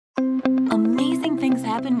Amazing things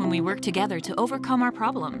happen when we work together to overcome our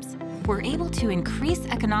problems. We're able to increase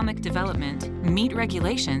economic development, meet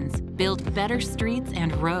regulations, build better streets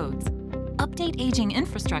and roads, update aging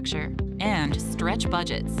infrastructure, and stretch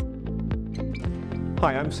budgets.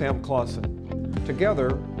 Hi, I'm Sam Clausen.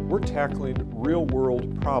 Together, we're tackling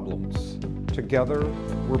real-world problems. Together,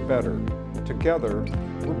 we're better. Together,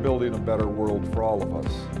 we're building a better world for all of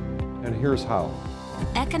us. And here's how.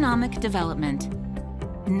 Economic development.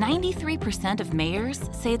 93% of mayors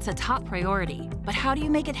say it's a top priority, but how do you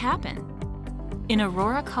make it happen? In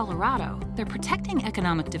Aurora, Colorado, they're protecting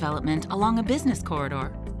economic development along a business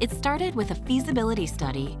corridor. It started with a feasibility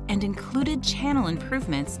study and included channel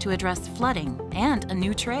improvements to address flooding and a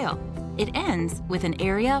new trail. It ends with an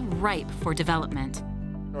area ripe for development.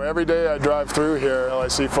 Every day I drive through here, I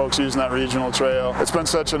see folks using that regional trail. It's been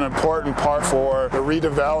such an important part for the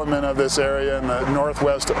redevelopment of this area in the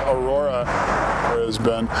northwest Aurora. It has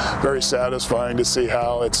been very satisfying to see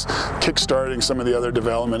how it's kickstarting some of the other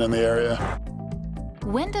development in the area.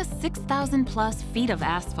 When does 6,000 plus feet of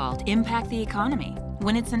asphalt impact the economy?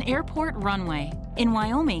 When it's an airport runway. In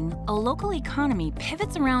Wyoming, a local economy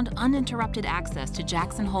pivots around uninterrupted access to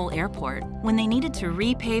Jackson Hole Airport. When they needed to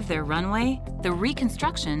repave their runway, the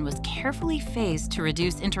reconstruction was carefully phased to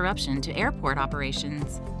reduce interruption to airport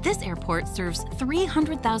operations. This airport serves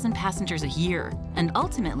 300,000 passengers a year, and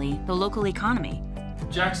ultimately the local economy.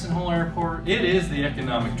 Jackson Hole Airport, it is the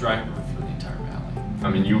economic driver for the entire valley. I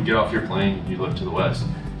mean, you get off your plane, you look to the west,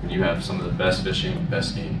 and you have some of the best fishing,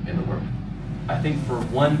 best game in the world. I think for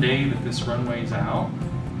one day that this runway is out,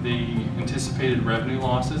 the anticipated revenue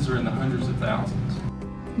losses are in the hundreds of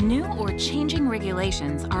thousands. New or changing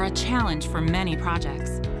regulations are a challenge for many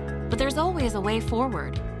projects, but there's always a way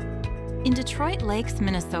forward. In Detroit Lakes,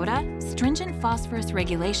 Minnesota, stringent phosphorus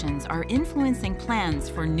regulations are influencing plans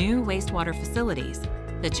for new wastewater facilities.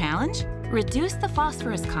 The challenge? Reduce the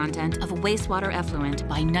phosphorus content of a wastewater effluent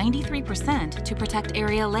by 93% to protect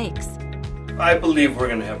area lakes. I believe we're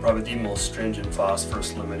going to have probably the most stringent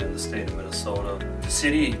phosphorus limit in the state of Minnesota. The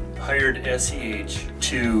city hired SEH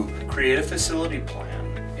to create a facility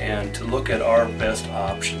plan and to look at our best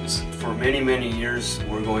options. For many, many years,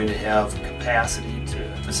 we're going to have capacity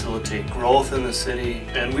to facilitate growth in the city,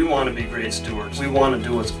 and we want to be great stewards. We want to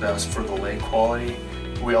do what's best for the lake quality.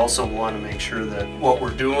 We also want to make sure that what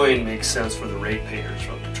we're doing makes sense for the ratepayers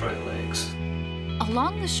of Detroit Lakes.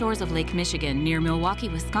 Along the shores of Lake Michigan near Milwaukee,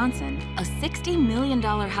 Wisconsin, a $60 million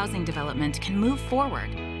housing development can move forward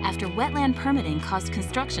after wetland permitting caused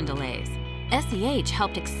construction delays. SEH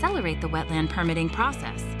helped accelerate the wetland permitting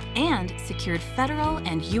process and secured federal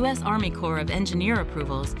and U.S. Army Corps of Engineer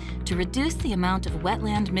approvals to reduce the amount of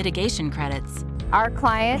wetland mitigation credits. Our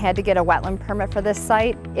client had to get a wetland permit for this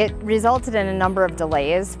site. It resulted in a number of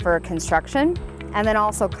delays for construction and then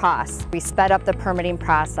also costs. We sped up the permitting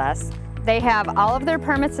process. They have all of their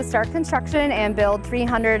permits to start construction and build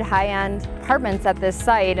 300 high-end apartments at this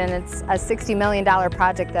site, and it's a $60 million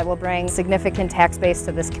project that will bring significant tax base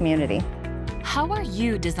to this community. How are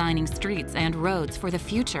you designing streets and roads for the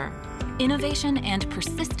future? Innovation and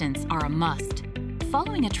persistence are a must.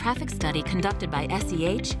 Following a traffic study conducted by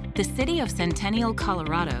SEH, the city of Centennial,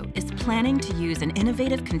 Colorado is planning to use an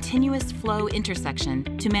innovative continuous flow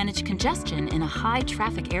intersection to manage congestion in a high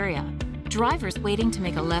traffic area. Drivers waiting to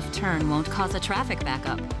make a left turn won't cause a traffic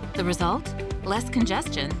backup. The result? Less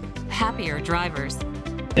congestion, happier drivers.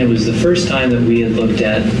 It was the first time that we had looked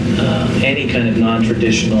at any kind of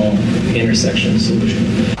non-traditional intersection solution.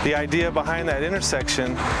 The idea behind that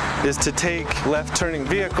intersection is to take left-turning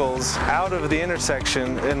vehicles out of the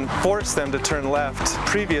intersection and force them to turn left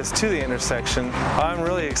previous to the intersection. I'm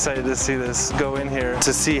really excited to see this go in here,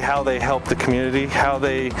 to see how they help the community, how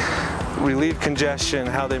they relieve congestion,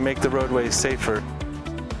 how they make the roadways safer.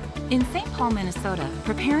 In St. Paul, Minnesota,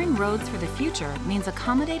 preparing roads for the future means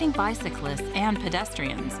accommodating bicyclists and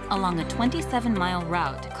pedestrians along a 27-mile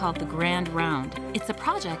route called the Grand Round. It's a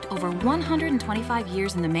project over 125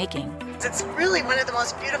 years in the making. It's really one of the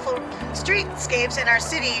most beautiful streetscapes in our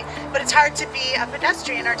city, but it's hard to be a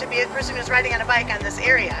pedestrian or to be a person who's riding on a bike on this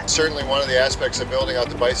area. Certainly one of the aspects of building out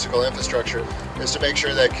the bicycle infrastructure is to make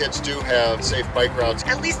sure that kids do have safe bike routes.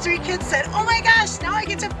 At least 3 kids said, "Oh my gosh, now I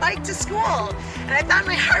get to bike to school." And I thought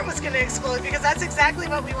my heart was going to explode, because that's exactly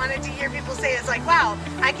what we wanted to hear people say. It's like, wow,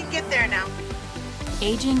 I can get there now.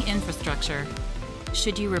 Aging infrastructure.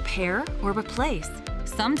 Should you repair or replace?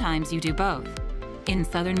 Sometimes you do both. In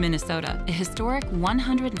southern Minnesota, a historic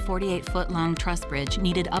 148-foot-long truss bridge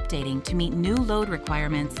needed updating to meet new load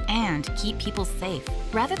requirements and keep people safe.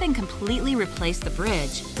 Rather than completely replace the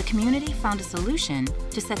bridge, the community found a solution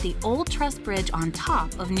to set the old truss bridge on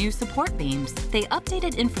top of new support beams. They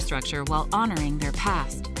updated infrastructure while honoring their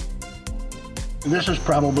past. This is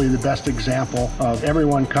probably the best example of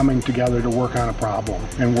everyone coming together to work on a problem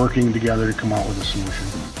and working together to come out with a solution.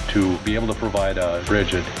 To be able to provide a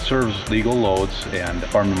bridge that serves legal loads and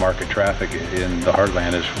farm-to-market traffic in the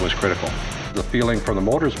heartland was critical. The feeling from the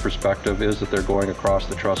motor's perspective is that they're going across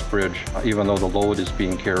the truss bridge, even though the load is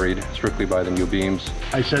being carried strictly by the new beams.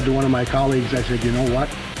 I said to one of my colleagues, I said, you know what?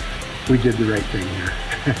 We did the right thing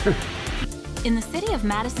here. In the city of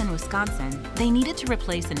Madison, Wisconsin, they needed to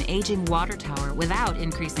replace an aging water tower without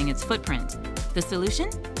increasing its footprint. The solution?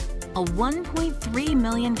 A 1.3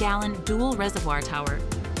 million gallon dual reservoir tower.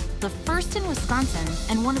 The first in Wisconsin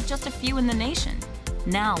and one of just a few in the nation.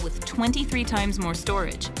 Now, with 23 times more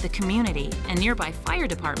storage, the community and nearby fire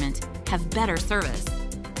department have better service.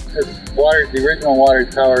 The original water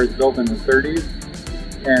tower was built in the 30s,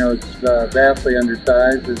 and it was vastly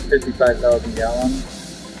undersized. It's 55,000 gallons.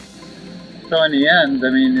 So in the end, I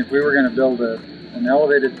mean, if we were going to build an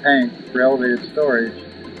elevated tank for elevated storage,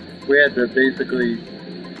 we had to basically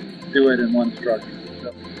do it in one structure.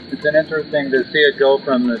 So it's been interesting to see it go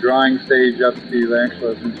from the drawing stage up to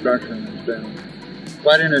actual construction. It's been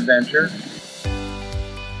quite an adventure.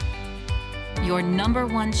 Your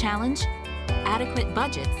 #1 challenge? Adequate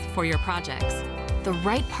budgets for your projects. The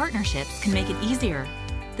right partnerships can make it easier.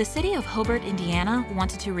 The city of Hobart, Indiana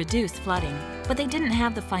wanted to reduce flooding, but they didn't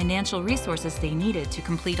have the financial resources they needed to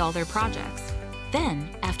complete all their projects. Then,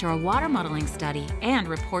 after a water modeling study and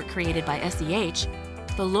report created by SEH,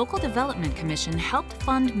 the Local Development Commission helped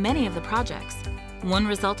fund many of the projects. One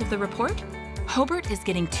result of the report? Hobart is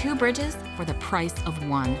getting 2 bridges for the price of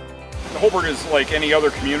 1. Hobart is like any other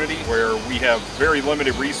community where we have very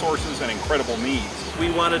limited resources and incredible needs. We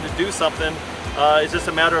wanted to do something. It's just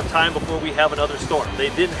a matter of time before we have another storm. They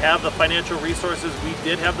didn't have the financial resources. We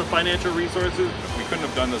did have the financial resources. We couldn't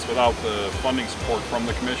have done this without the funding support from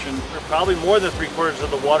the commission. Probably more than 3/4 of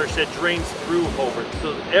the watershed drains through Hobart.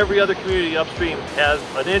 So every other community upstream has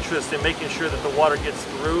an interest in making sure that the water gets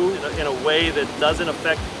through in a way that doesn't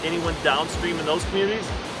affect anyone downstream in those communities,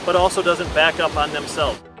 but also doesn't back up on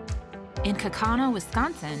themselves. In Kaukauna,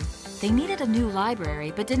 Wisconsin, they needed a new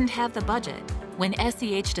library but didn't have the budget. When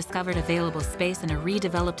SEH discovered available space in a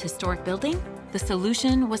redeveloped historic building, the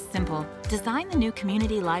solution was simple: design the new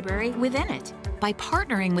community library within it. By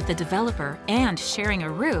partnering with the developer and sharing a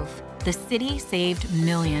roof, the city saved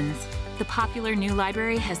millions. The popular new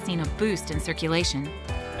library has seen a boost in circulation.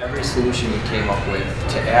 Every solution we came up with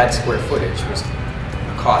to add square footage was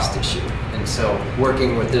a cost issue. And so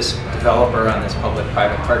working with this developer on this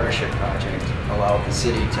public-private partnership project allowed the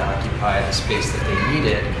city to occupy the space that they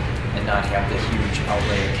needed and not have the huge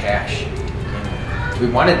outlay of cash. And we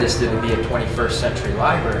wanted this to be a 21st century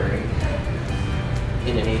library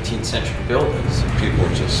in an 18th century building. People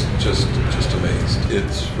are just amazed.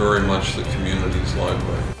 It's very much the community's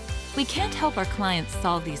library. We can't help our clients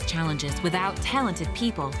solve these challenges without talented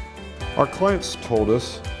people. Our clients told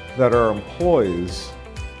us that our employees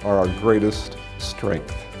are our greatest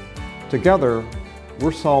strength. Together,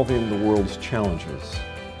 we're solving the world's challenges.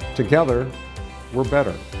 Together, we're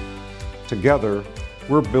better. Together,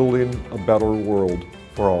 we're building a better world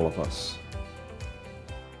for all of us.